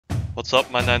What's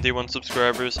up, my 91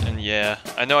 subscribers? And yeah,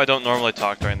 I know I don't normally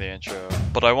talk during the intro,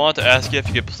 but I wanted to ask you if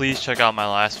you could please check out my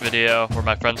last video where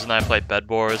my friends and I played Bed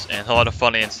Wars and a lot of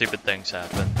funny and stupid things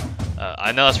happened.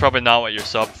 I know that's probably not what you're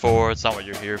subbed for, it's not what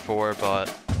you're here for,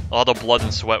 but a lot of blood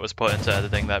and sweat was put into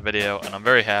editing that video, and I'm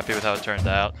very happy with how it turned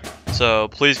out. So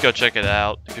please go check it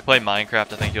out. If you play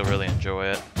Minecraft, I think you'll really enjoy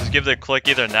it. Just give it a click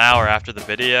either now or after the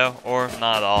video, or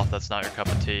not at all if that's not your cup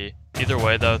of tea. Either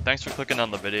way though, thanks for clicking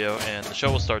on the video, and the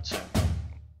show will start soon.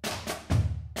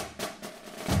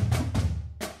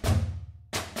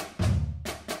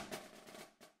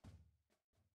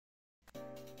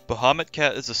 Bahamut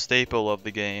Cat is a staple of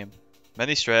the game.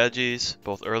 Many strategies,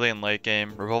 both early and late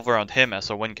game, revolve around him as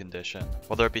a win condition,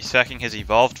 whether it be stacking his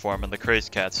evolved form in the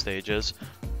Crazed Cat stages,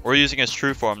 or using his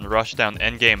true form to rush down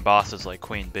endgame bosses like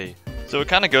Queen Bee. So it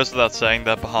kinda goes without saying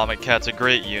that Bahamut Cat's a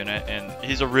great unit, and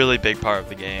he's a really big part of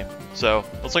the game. So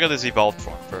let's look at his evolved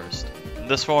form first. In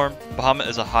this form, Bahamut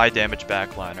is a high damage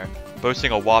backliner,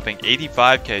 boasting a whopping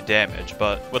 85k damage,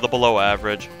 but with a below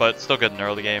average, but still good in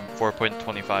early game,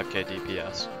 4.25k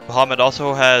DPS. Bahamut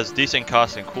also has decent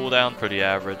cost and cooldown, pretty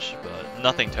average, but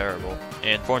nothing terrible,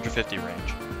 and 450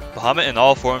 range. Bahamut in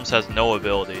all forms has no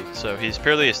ability, so he's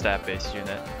purely a stat-based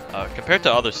unit. Compared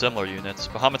to other similar units,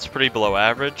 Bahamut's pretty below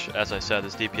average. As I said,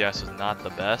 his DPS is not the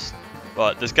best,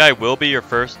 but this guy will be your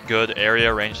first good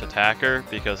area ranged attacker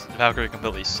because Valkyrie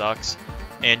completely sucks,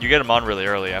 and you get him on really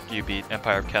early after you beat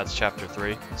Empire of Cats Chapter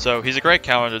 3. So he's a great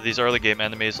counter to these early game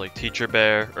enemies like Teacher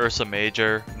Bear, Ursa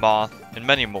Major, Moth, and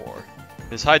many more.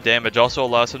 His high damage also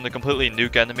allows him to completely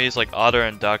nuke enemies like Otter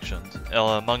and Dachshund,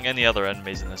 among any other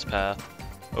enemies in his path.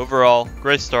 Overall,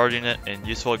 great start unit and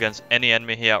useful against any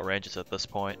enemy he outranges at this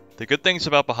point. The good things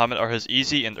about Bahamut are his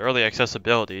easy and early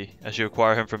accessibility as you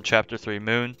acquire him from Chapter 3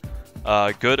 Moon,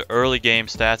 good early game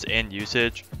stats and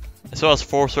usage, as well as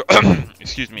forced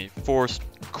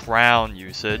crown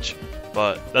usage,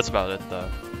 but that's about it though.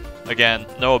 Again,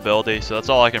 no ability, so that's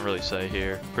all I can really say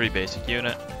here. Pretty basic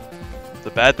unit.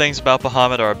 The bad things about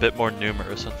Bahamut are a bit more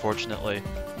numerous, unfortunately.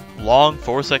 Long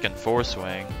 4-second force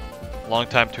swing, long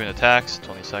time between attacks,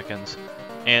 20 seconds,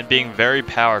 and being very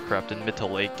power crept in mid to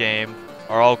late game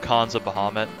are all cons of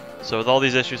Bahamut. So with all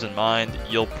these issues in mind,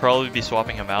 you'll probably be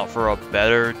swapping him out for a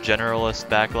better generalist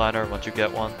backliner once you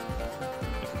get one.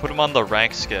 If you put him on the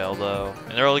rank scale though,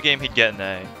 in early game he'd get an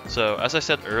A. So as I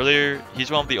said earlier,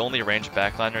 he's one of the only ranged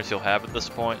backliners you'll have at this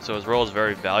point, so his role is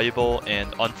very valuable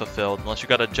and unfulfilled unless you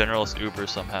got a generalist uber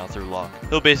somehow through luck.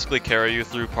 He'll basically carry you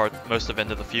through most of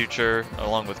Into the Future,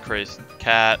 along with Crazed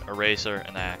Cat, Eraser,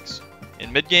 and Axe.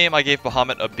 In mid-game, I gave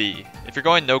Bahamut a B. If you're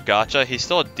going no gacha, he's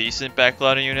still a decent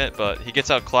backliner unit, but he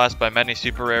gets outclassed by many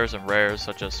super rares and rares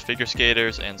such as Figure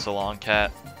Skaters and Salon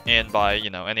Cat, and by,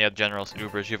 any of generalist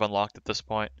ubers you've unlocked at this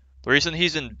point. The reason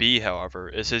he's in B, however,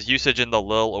 is his usage in the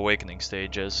Lil Awakening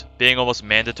stages, being almost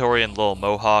mandatory in Lil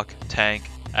Mohawk, Tank,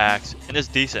 Axe, and is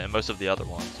decent in most of the other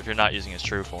ones if you're not using his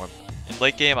true form. In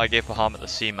late game, I gave Bahamut a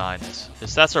C-.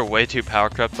 His stats are way too power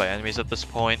crept by enemies at this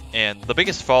point, and the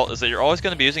biggest fault is that you're always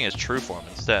going to be using his true form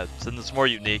instead, since it's more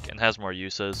unique and has more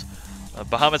uses.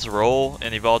 Bahamut's role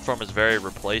in evolved form is very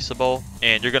replaceable,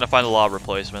 and you're going to find a lot of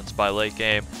replacements by late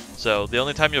game, so the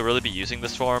only time you'll really be using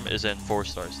this form is in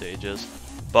 4-star stages.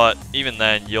 But even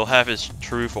then, you'll have his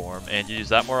true form, and you use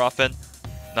that more often.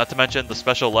 Not to mention, the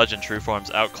special legend true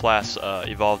forms outclass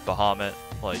evolved Bahamut.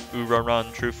 Like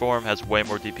Urarun true form has way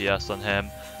more DPS than him.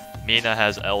 Mina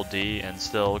has LD and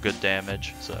still good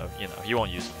damage, so you won't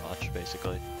use him much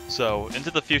basically. So Into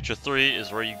the Future 3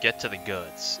 is where you get to the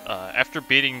goods. After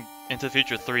beating Into the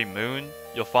Future 3 Moon,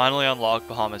 you'll finally unlock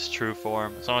Bahamut's true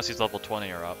form, as long as he's level 20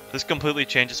 or up. This completely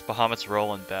changes Bahamut's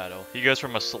role in battle. He goes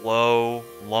from a slow,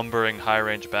 lumbering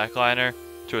high-range backliner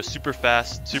to a super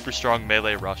fast, super strong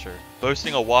melee rusher,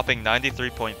 boasting a whopping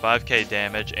 93.5k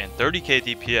damage and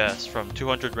 30k DPS from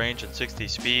 200 range and 60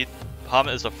 speed.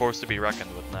 Bahamut is a force to be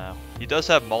reckoned with now. He does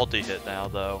have multi-hit now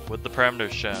though, with the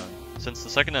parameters shown. Since the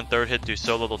second and third hit do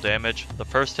so little damage, the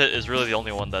first hit is really the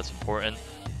only one that's important,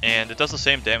 and it does the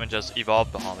same damage as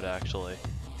evolved Bahamut actually.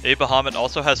 A Bahamut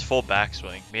also has full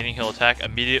backswing, meaning he'll attack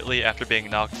immediately after being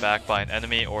knocked back by an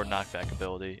enemy or knockback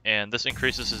ability, and this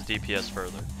increases his DPS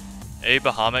further. A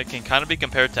Bahamut can kind of be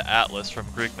compared to Atlas from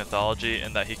Greek mythology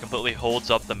in that he completely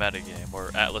holds up the metagame, where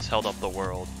Atlas held up the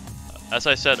world. As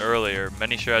I said earlier,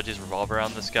 many strategies revolve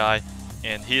around this guy,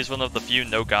 and he is one of the few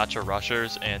no gacha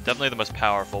rushers, and definitely the most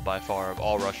powerful by far of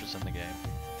all rushers in the game.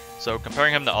 So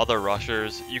comparing him to other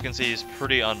rushers, you can see he's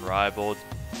pretty unrivaled.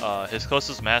 His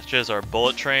closest matches are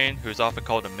Bullet Train, who's often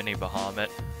called a mini Bahamut,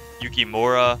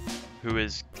 Yukimura, who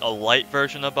is a light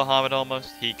version of Bahamut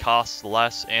almost. He costs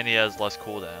less and he has less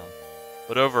cooldown.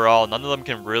 But overall, none of them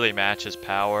can really match his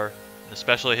power.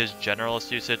 especially his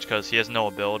generalist usage because he has no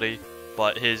ability,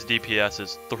 but his DPS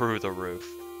is through the roof.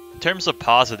 In terms of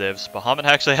positives, Bahamut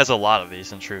actually has a lot of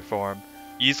these in true form.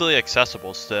 Easily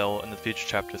accessible still in the future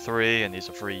chapter 3, and he's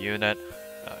a free unit.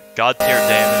 God tier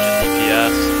damage and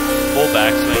DPS, full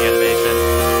backswing animation,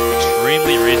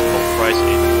 extremely reasonable price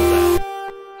and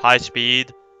cooldown. High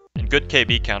speed, and good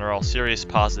KB counter are all serious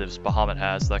positives Bahamut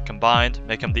has that combined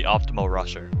make him the optimal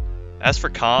rusher. As for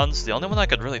cons, the only one I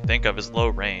could really think of is low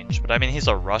range, but I mean he's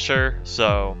a rusher,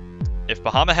 so if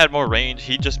Bahamut had more range,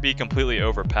 he'd just be completely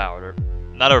overpowered. Or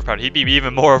not overpowered, he'd be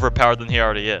even more overpowered than he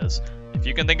already is. If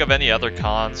you can think of any other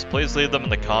cons, please leave them in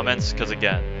the comments, because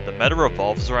again, the meta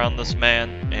revolves around this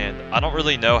man, and I don't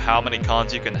really know how many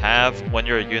cons you can have when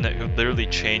you're a unit who literally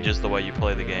changes the way you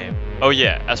play the game. Oh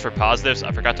yeah, as for positives,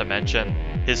 I forgot to mention,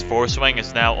 his force swing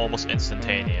is now almost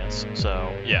instantaneous,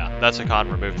 so yeah, that's a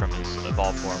con removed from his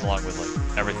evolved form, along with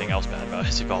like everything else bad about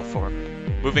his evolved form.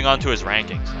 Moving on to his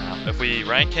rankings now. If we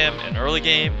rank him in early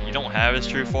game, you don't have his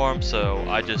true form, so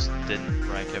I just didn't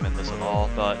rank him in this at all.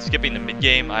 But skipping the mid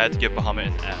game, I had to give Bahamut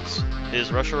an S.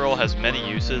 His rusher role has many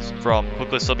uses, from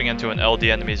quickly slipping into an LD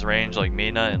enemy's range like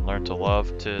Mina and Learn to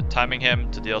Love, to timing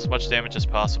him to deal as much damage as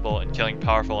possible and killing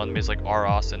powerful enemies like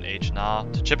Aros and H-Na,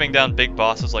 to chipping down big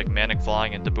bosses like Manic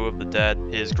Flying and Debut of the Dead.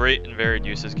 His great and varied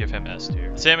uses give him S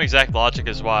tier. The same exact logic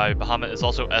is why Bahamut is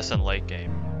also S in late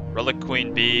game. Relic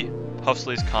Queen B,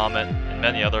 Huxley's Comet, and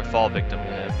many other fall victim to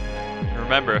him. And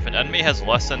remember, if an enemy has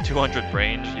less than 200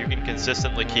 range, you can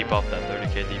consistently keep up that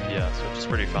 30k DPS, which is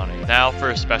pretty funny. Now for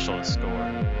his specialist score.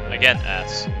 Again,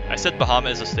 S. I said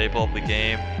Bahamut is a staple of the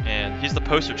game, and he's the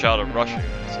poster child of rusher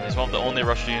units. He's one of the only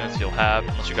rusher units you'll have,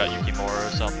 unless you got Yukimura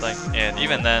or something. And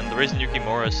even then, the reason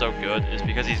Yukimura is so good is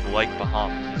because he's like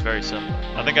Bahamut. He's very similar.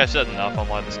 I think I've said enough on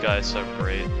why this guy is so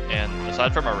great, and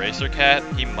aside from Eraser Cat,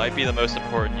 he might be the most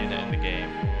important unit in the game.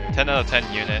 10 out of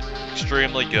 10 unit,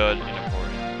 extremely good and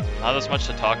important. Not as much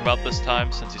to talk about this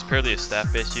time since he's purely a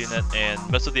staff-based unit, and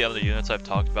most of the other units I've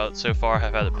talked about so far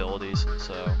have had abilities,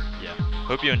 so yeah.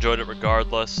 Hope you enjoyed it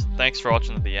regardless. Thanks for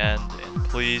watching to the end, and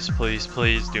please, please,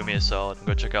 please do me a solid and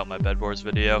go check out my Bed Wars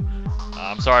video.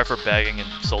 I'm sorry for begging and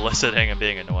soliciting and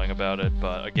being annoying about it,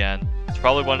 but again, it's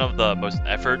probably one of the most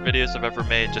effort videos I've ever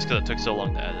made just because it took so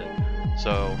long to edit.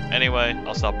 So anyway,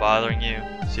 I'll stop bothering you.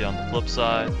 See you on the flip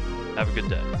side. Have a good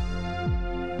day.